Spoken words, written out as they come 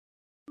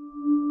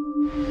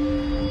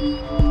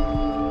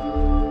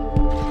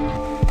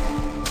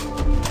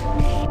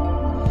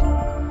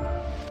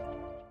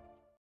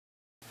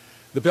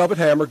The Velvet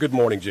Hammer, good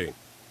morning, Gene.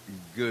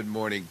 Good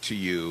morning to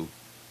you.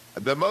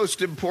 The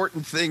most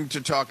important thing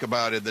to talk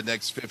about in the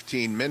next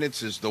 15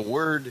 minutes is the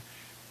word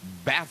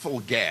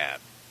bafflegab.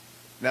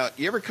 Now,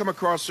 you ever come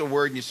across a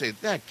word and you say,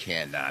 that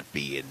cannot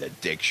be in the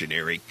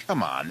dictionary?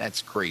 Come on,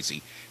 that's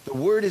crazy. The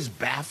word is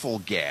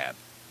bafflegab.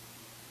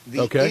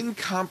 The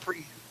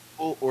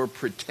incomprehensible or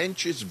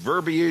pretentious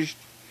verbiage,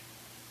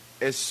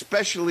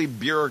 especially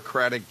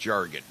bureaucratic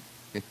jargon.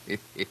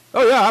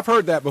 Oh, yeah, I've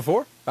heard that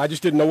before. I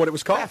just didn't know what it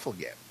was called.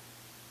 Bafflegab.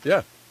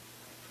 Yeah.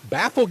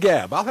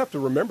 Bafflegab. I'll have to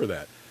remember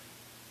that.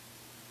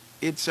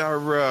 It's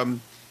our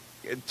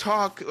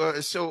talk.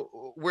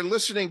 So we're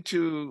listening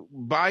to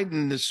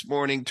Biden this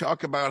morning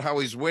talk about how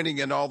he's winning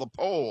in all the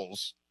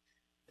polls.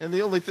 And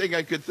the only thing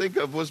I could think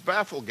of was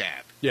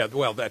bafflegab. Yeah,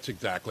 well, that's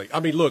exactly.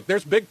 I mean, look,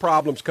 there's big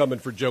problems coming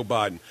for Joe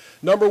Biden.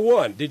 Number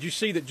one, did you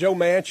see that Joe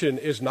Manchin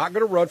is not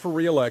going to run for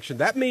re-election?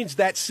 That means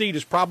that seat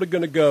is probably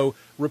going to go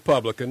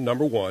Republican,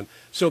 number one.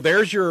 So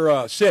there's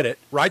your Senate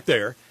right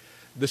there.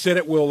 The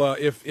Senate will,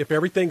 if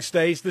everything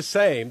stays the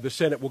same, the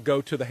Senate will go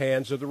to the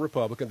hands of the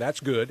Republican. That's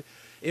good.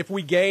 If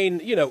we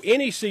gain,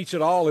 any seats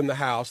at all in the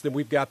House, then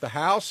we've got the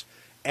House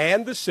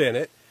and the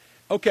Senate.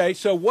 Okay,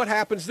 so what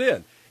happens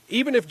then?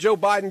 Even if Joe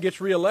Biden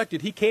gets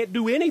reelected, he can't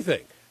do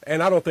anything.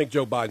 And I don't think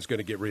Joe Biden's going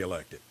to get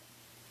reelected.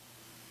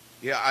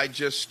 Yeah, I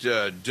just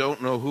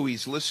don't know who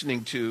he's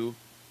listening to.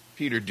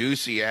 Peter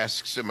Doocy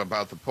asks him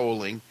about the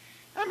polling.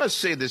 I must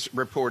say this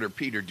reporter,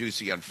 Peter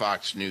Doocy on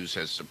Fox News,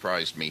 has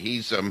surprised me.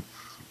 He's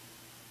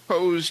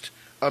posed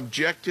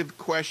objective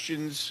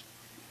questions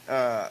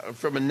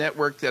from a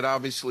network that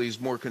obviously is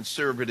more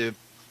conservative,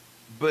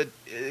 but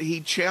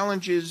he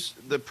challenges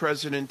the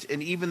president,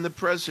 and even the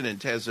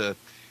president has a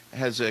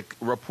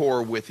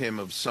rapport with him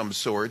of some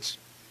sorts,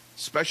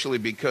 especially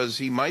because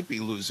he might be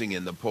losing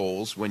in the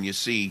polls when you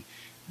see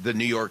the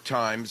New York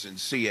Times and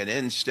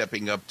CNN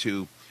stepping up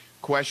to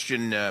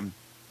question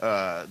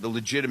the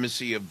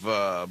legitimacy of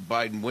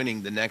Biden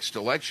winning the next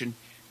election.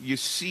 You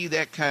see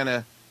that kind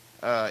of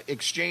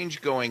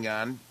exchange going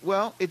on.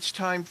 Well, it's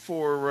time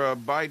for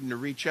Biden to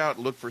reach out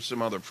and look for some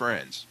other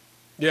friends.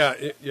 Yeah,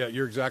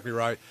 you're exactly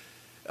right.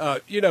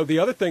 The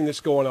other thing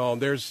that's going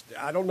on,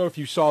 I don't know if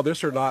you saw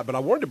this or not, but I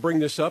wanted to bring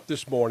this up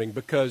this morning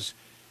because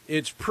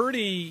it's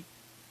pretty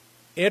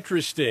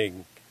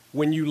interesting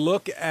when you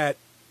look at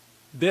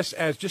this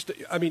as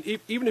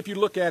even if you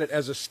look at it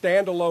as a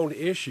standalone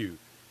issue,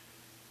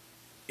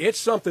 it's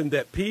something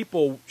that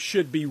people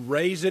should be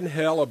raising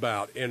hell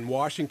about in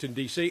Washington,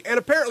 D.C., and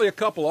apparently a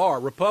couple are.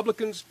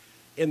 Republicans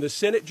in the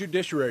Senate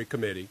Judiciary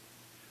Committee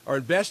are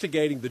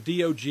investigating the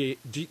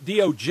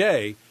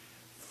DOJ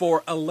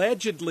for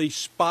allegedly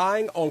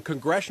spying on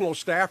congressional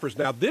staffers.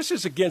 Now, this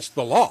is against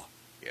the law.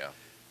 Yeah.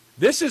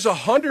 This is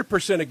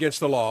 100% against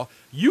the law.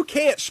 You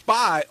can't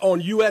spy on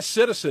U.S.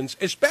 citizens,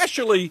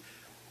 especially,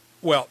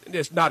 well,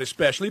 it's not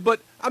especially, but,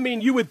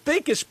 you would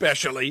think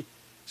especially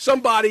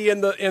somebody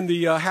in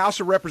the House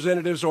of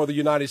Representatives or the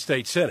United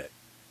States Senate.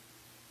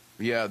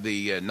 Yeah,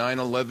 the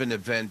 9/11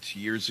 event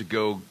years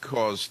ago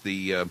caused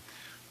the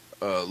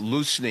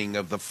loosening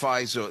of the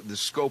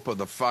scope of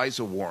the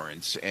FISA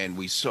warrants, and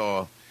we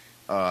saw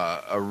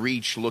a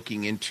reach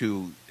looking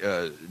into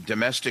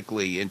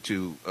domestically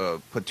into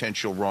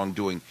potential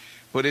wrongdoing.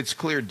 But it's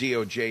clear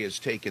DOJ has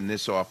taken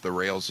this off the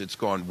rails. It's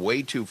gone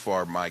way too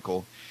far,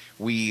 Michael.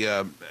 We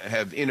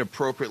have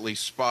inappropriately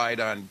spied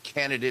on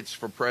candidates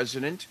for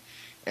president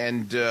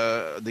and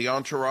the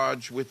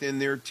entourage within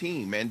their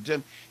team.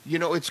 And,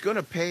 it's going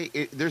to pay.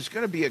 There's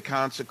going to be a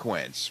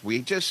consequence.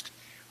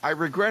 I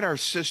regret our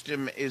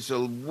system is a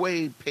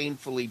way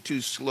painfully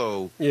too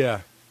slow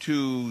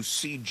to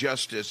see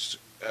justice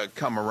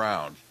come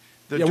around.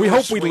 We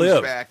hope we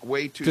live back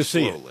way too to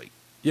see slowly. It.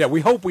 Yeah,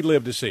 we hope we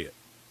live to see it.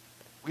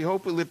 We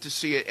hope we live to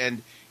see it.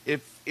 And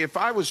if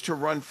I was to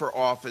run for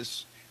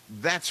office,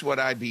 that's what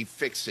I'd be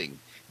fixing.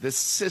 The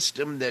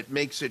system that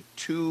makes it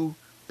too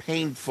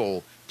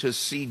painful to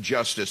see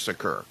justice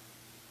occur.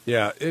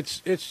 Yeah,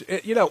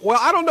 well,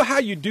 I don't know how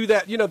you do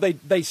that.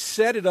 They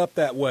set it up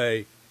that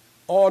way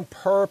on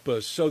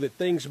purpose so that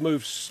things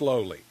move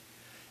slowly.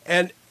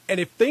 And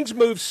if things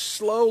move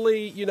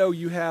slowly,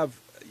 you have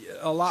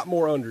a lot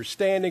more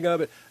understanding of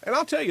it. And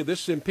I'll tell you,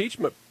 this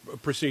impeachment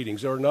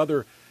proceedings are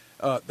another,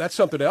 that's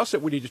something else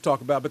that we need to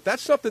talk about. But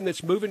that's something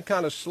that's moving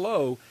kind of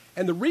slow.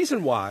 And the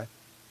reason why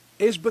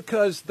is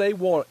because they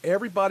want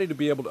everybody to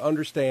be able to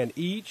understand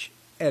each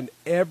and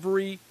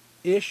every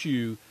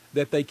issue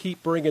that they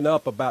keep bringing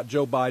up about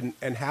Joe Biden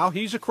and how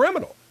he's a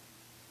criminal.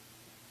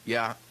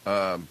 Yeah.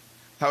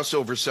 House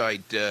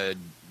Oversight,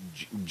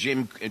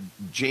 Jim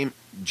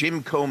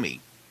Comey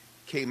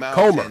came out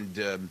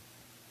and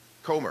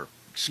Comer.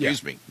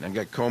 Excuse me. I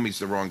got Comey's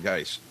the wrong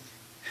guys.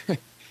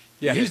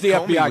 Yeah, he's the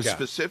Comey FBI was guy.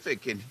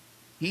 Specific, and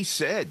he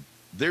said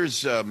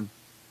there's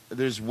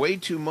way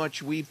too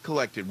much we've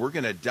collected. We're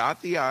going to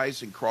dot the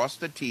I's and cross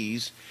the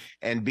T's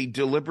and be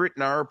deliberate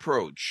in our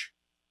approach.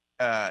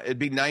 It'd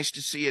be nice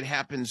to see it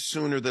happen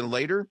sooner than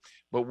later,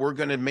 but we're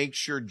going to make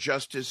sure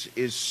justice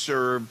is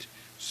served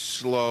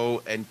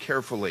slow and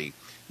carefully.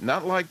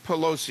 Not like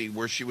Pelosi,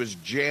 where she was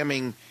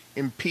jamming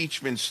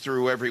impeachments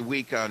through every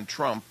week on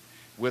Trump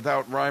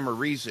without rhyme or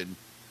reason.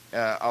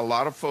 A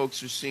lot of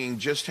folks are seeing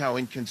just how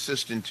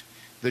inconsistent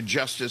the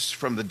justice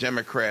from the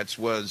Democrats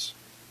was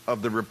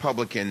of the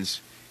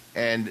Republicans.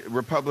 And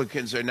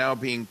Republicans are now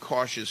being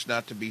cautious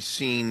not to be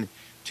seen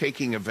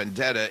taking a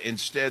vendetta.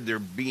 Instead, they're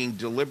being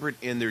deliberate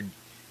in their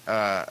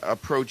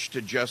approach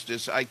to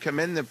justice. I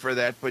commend them for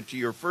that. But to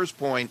your first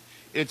point,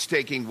 it's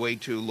taking way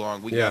too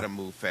long. We got to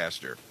move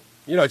faster.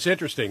 You know, it's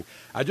interesting.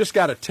 I just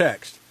got a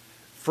text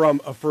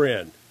from a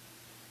friend.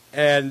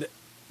 And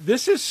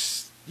this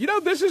is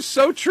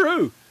so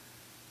true.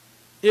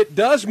 It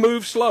does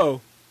move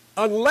slow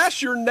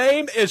unless your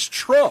name is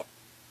Trump.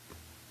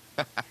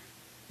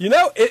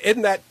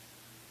 Isn't that?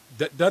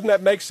 Doesn't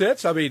that make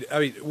sense? I mean,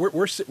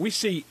 we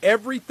see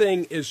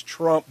everything is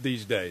Trump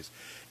these days.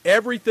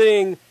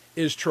 Everything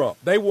is Trump.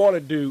 They want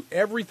to do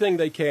everything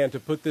they can to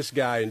put this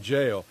guy in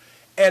jail.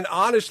 And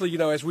honestly,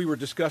 as we were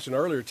discussing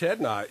earlier, Ted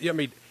and I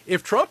mean,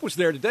 if Trump was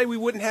there today, we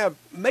wouldn't have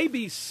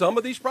maybe some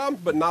of these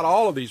problems, but not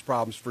all of these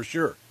problems for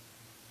sure.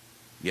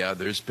 Yeah,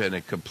 there's been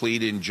a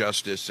complete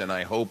injustice, and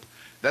I hope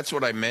that's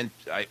what I meant,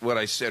 what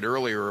I said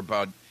earlier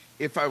about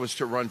if I was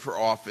to run for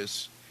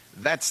office,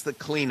 that's the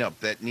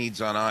cleanup that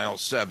needs on aisle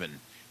 7.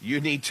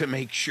 You need to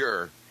make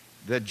sure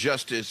that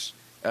justice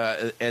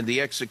and the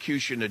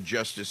execution of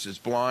justice is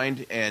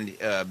blind and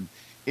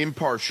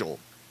impartial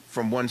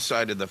from one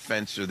side of the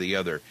fence or the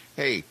other.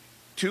 Hey,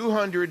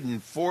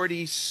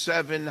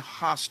 247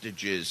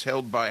 hostages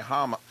held by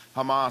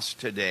Hamas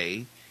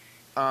today.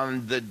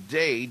 On the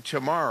day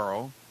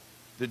tomorrow,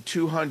 the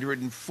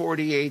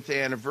 248th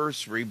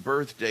anniversary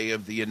birthday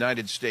of the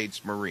United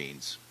States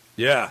Marines.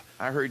 Yeah,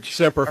 I heard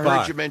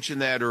you mention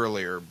that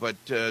earlier, but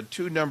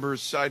two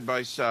numbers side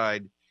by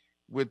side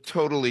with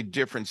totally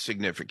different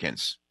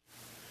significance.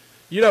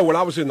 When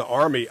I was in the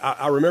Army,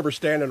 I remember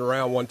standing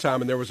around one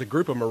time, and there was a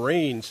group of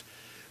Marines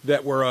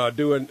that were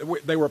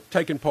they were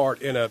taking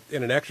part in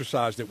an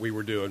exercise that we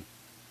were doing.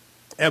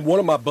 And one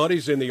of my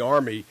buddies in the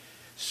Army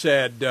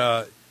said,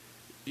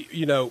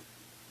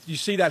 you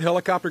see that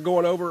helicopter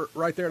going over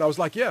right there? And I was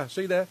like, yeah,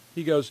 see that?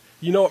 He goes,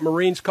 you know what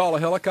Marines call a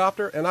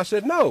helicopter? And I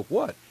said, no,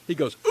 what? He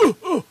goes, ooh,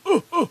 ooh,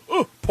 ooh, ooh,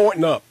 ooh,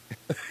 pointing up.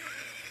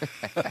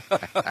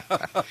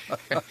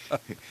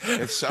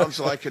 It sounds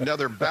like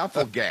another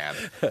baffle gab.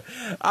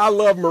 I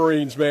love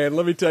Marines, man.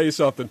 Let me tell you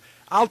something.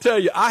 I'll tell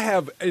you,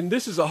 and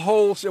this is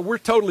we're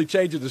totally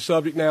changing the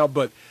subject now,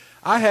 but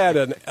I had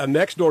a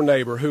next-door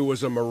neighbor who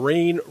was a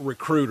Marine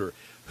recruiter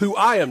who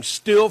I am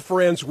still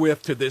friends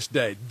with to this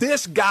day.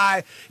 This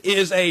guy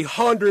is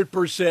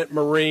 100%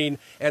 Marine,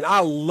 and I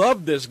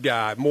love this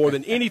guy more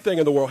than anything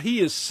in the world.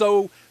 He is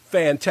so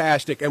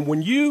fantastic. And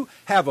when you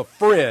have a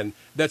friend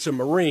that's a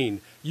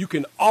Marine, you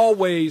can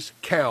always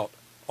count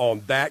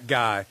on that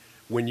guy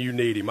when you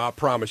need him. I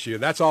promise you.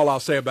 And that's all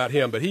I'll say about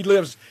him. But he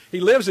lives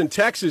in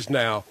Texas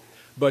now,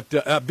 but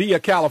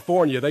via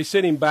California. They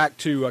sent him back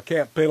to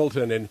Camp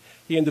Pendleton, and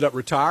he ended up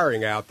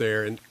retiring out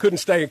there and couldn't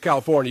stay in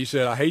California. He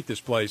said, I hate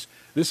this place.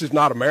 This is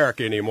not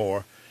America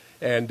anymore,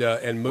 and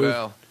moved.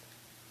 Well,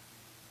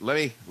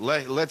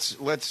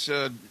 let's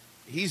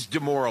he's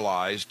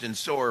demoralized, and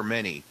so are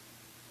many.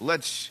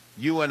 Let's,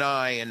 you and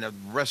I and the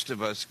rest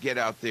of us, get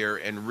out there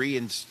and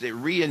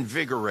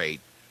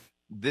reinvigorate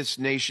this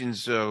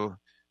nation's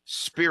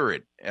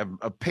spirit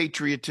of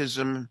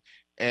patriotism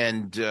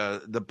and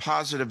the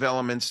positive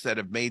elements that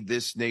have made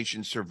this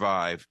nation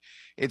survive.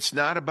 It's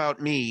not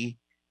about me.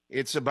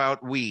 It's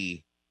about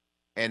we.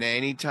 And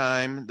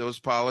anytime those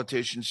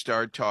politicians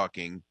start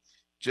talking,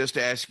 just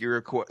ask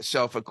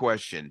yourself a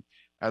question.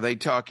 Are they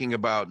talking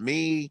about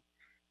me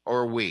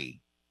or we?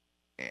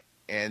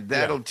 And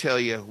that'll tell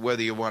you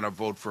whether you want to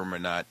vote for him or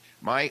not.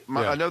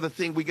 Another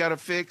thing we got to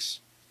fix,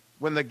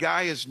 when the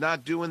guy is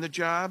not doing the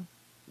job,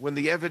 when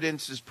the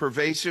evidence is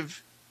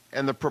pervasive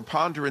and the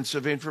preponderance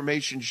of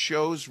information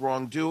shows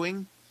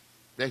wrongdoing,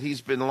 that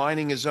he's been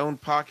lining his own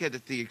pocket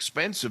at the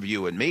expense of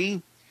you and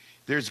me,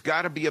 there's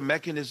got to be a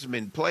mechanism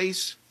in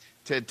place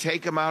to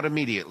take him out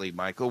immediately,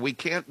 Michael. We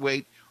can't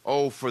wait,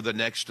 for the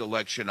next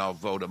election I'll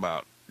vote him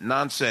out.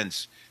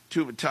 Nonsense.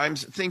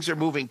 Things are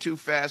moving too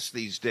fast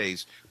these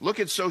days. Look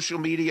at social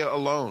media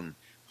alone,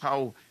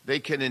 how they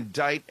can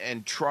indict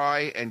and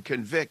try and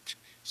convict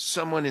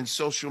someone in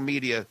social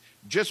media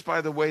just by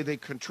the way they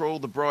control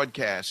the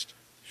broadcast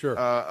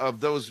of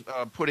those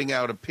putting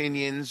out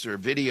opinions or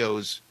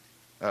videos.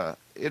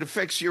 It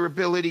affects your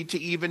ability to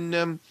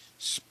even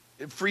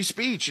free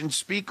speech and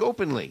speak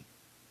openly.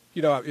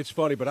 It's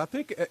funny, but I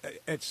think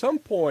at some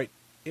point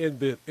in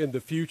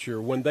the future,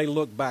 when they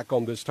look back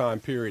on this time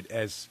period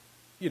as,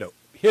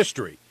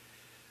 history,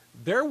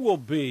 there will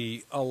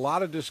be a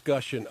lot of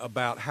discussion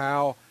about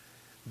how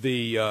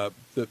the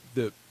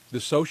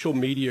social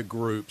media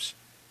groups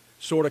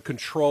sort of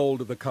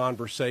controlled the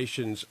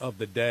conversations of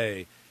the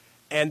day.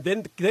 And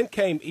then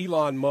came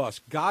Elon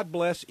Musk. God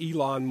bless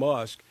Elon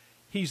Musk.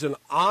 He's an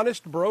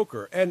honest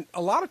broker. And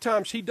a lot of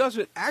times he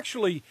doesn't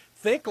actually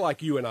think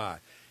like you and I.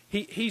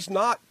 He's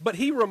not, but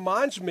he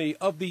reminds me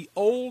of the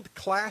old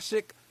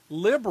classic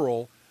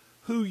liberal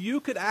who you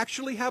could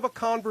actually have a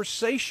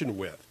conversation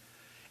with.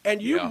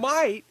 And you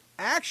might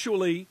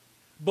actually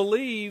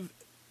believe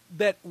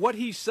that what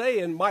he's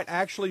saying might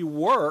actually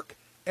work,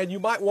 and you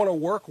might want to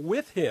work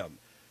with him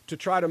to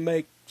try to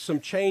make some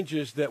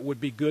changes that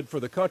would be good for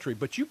the country.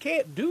 But you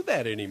can't do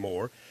that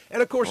anymore.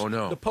 And, of course,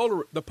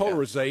 the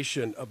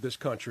polarization of this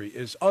country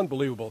is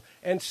unbelievable.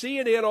 And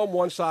CNN on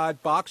one side,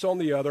 Fox on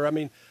the other. I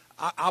mean,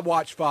 I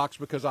watch Fox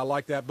because I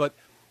like that. But,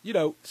 you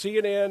know,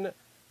 CNN,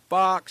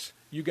 Fox,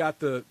 you got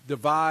the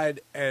divide,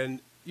 and,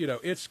 you know,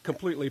 it's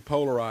completely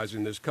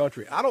polarizing this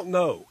country. I don't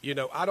know. You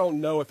know, I don't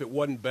know if it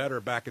wasn't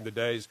better back in the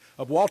days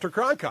of Walter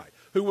Cronkite,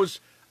 who was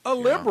a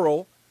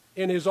liberal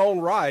in his own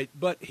right,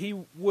 but he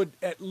would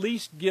at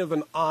least give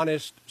an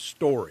honest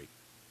story.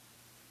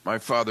 My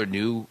father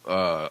knew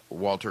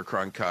Walter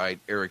Cronkite,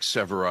 Eric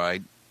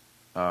Sevareid,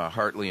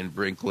 Hartley and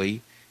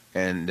Brinkley,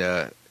 and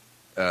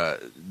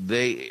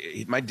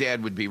my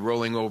dad would be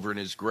rolling over in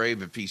his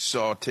grave if he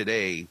saw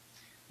today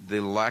the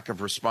lack of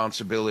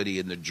responsibility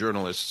in the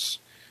journalists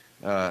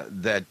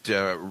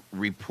that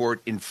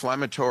report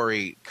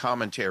inflammatory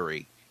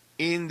commentary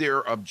in their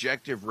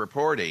objective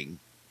reporting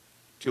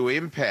to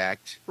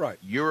impact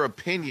your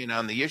opinion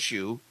on the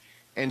issue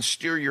and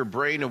steer your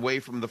brain away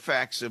from the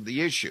facts of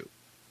the issue.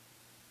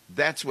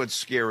 That's what's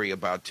scary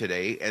about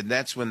today, and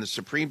that's when the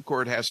Supreme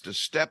Court has to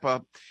step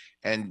up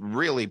and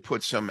really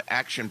put some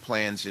action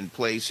plans in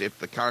place if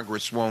the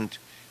Congress won't,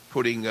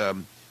 putting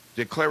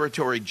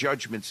declaratory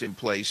judgments in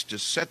place to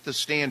set the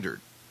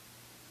standard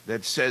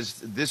that says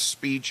this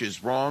speech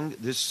is wrong,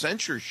 this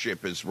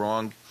censorship is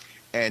wrong,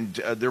 and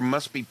there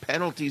must be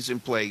penalties in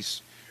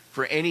place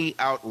for any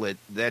outlet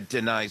that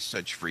denies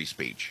such free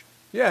speech.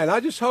 Yeah, and I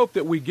just hope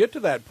that we get to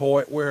that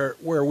point where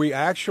we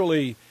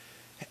actually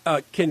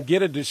can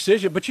get a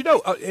decision. But, you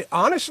know,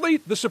 honestly,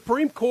 the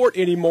Supreme Court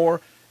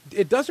anymore,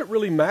 it doesn't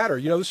really matter.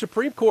 You know, the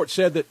Supreme Court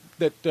said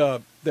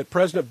that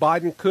President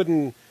Biden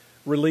couldn't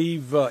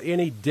relieve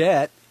any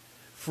debt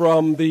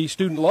from the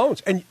student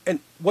loans. And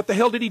what the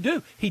hell did he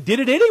do? He did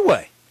it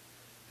anyway.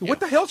 Yeah. What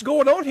the hell's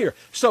going on here?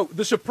 So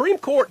the Supreme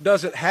Court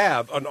doesn't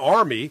have an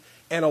army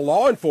and a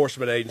law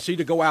enforcement agency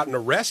to go out and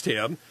arrest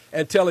him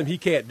and tell him he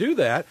can't do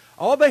that.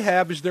 All they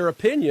have is their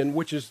opinion,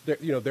 which is,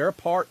 they're a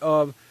part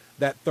of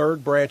that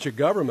third branch of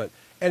government.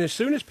 And as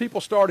soon as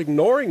people start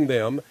ignoring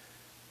them,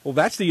 well,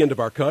 that's the end of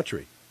our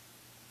country.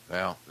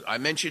 Well, I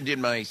mentioned in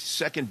my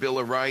second Bill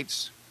of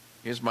Rights,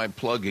 here's my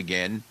plug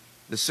again.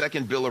 The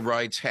second Bill of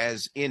Rights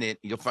has in it,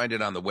 you'll find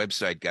it on the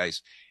website,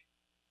 guys.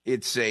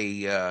 It's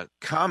a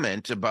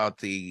comment about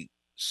the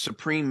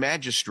supreme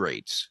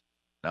magistrates.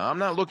 Now, I'm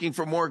not looking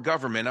for more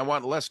government. I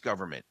want less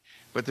government.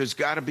 But there's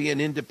got to be an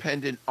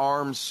independent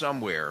arm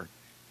somewhere,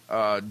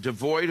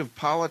 devoid of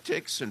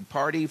politics and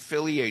party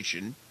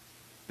affiliation,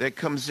 that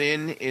comes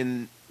in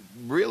and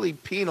really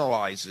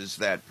penalizes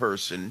that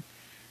person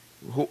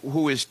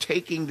who is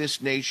taking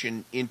this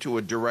nation into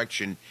a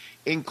direction,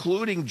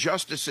 including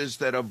justices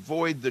that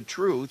avoid the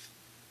truth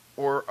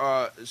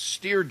or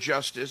steer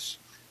justice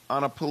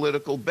on a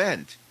political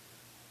bent.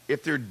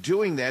 If they're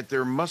doing that,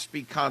 there must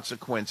be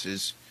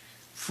consequences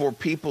for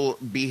people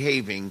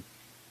behaving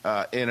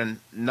in a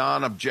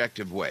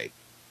non-objective way.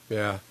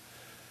 Yeah.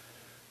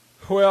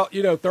 Well,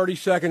 30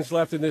 seconds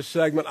left in this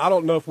segment. I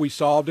don't know if we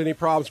solved any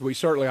problems, but we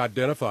certainly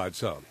identified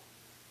some.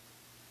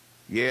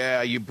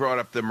 Yeah, you brought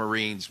up the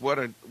Marines. What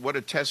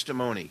a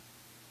testimony.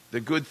 The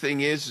good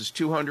thing is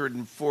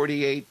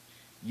 248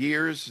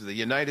 years, the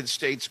United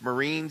States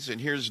Marines,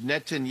 and here's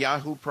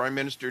Netanyahu, Prime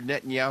Minister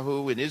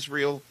Netanyahu in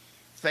Israel,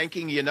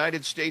 thanking the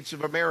United States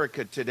of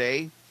America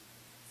today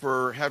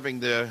for having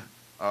the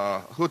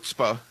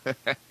chutzpah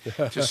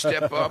to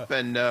step up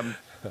and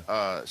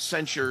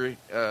censure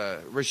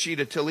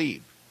Rashida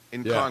Tlaib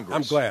in Congress.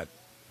 I'm glad.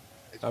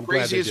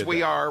 Crazy as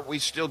we are, we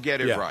still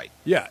get it right.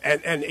 Yeah,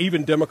 and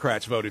even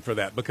Democrats voted for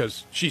that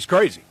because she's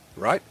crazy,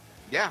 right?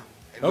 Yeah.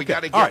 And we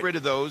got to get rid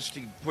of those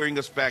to bring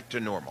us back to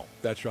normal.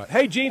 That's right.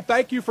 Hey, Gene,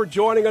 thank you for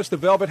joining us, the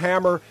Velvet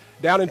Hammer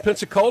down in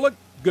Pensacola.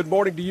 Good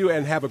morning to you,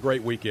 and have a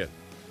great weekend.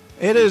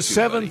 It is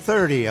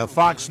 7:30. A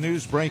Fox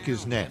News break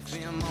is next.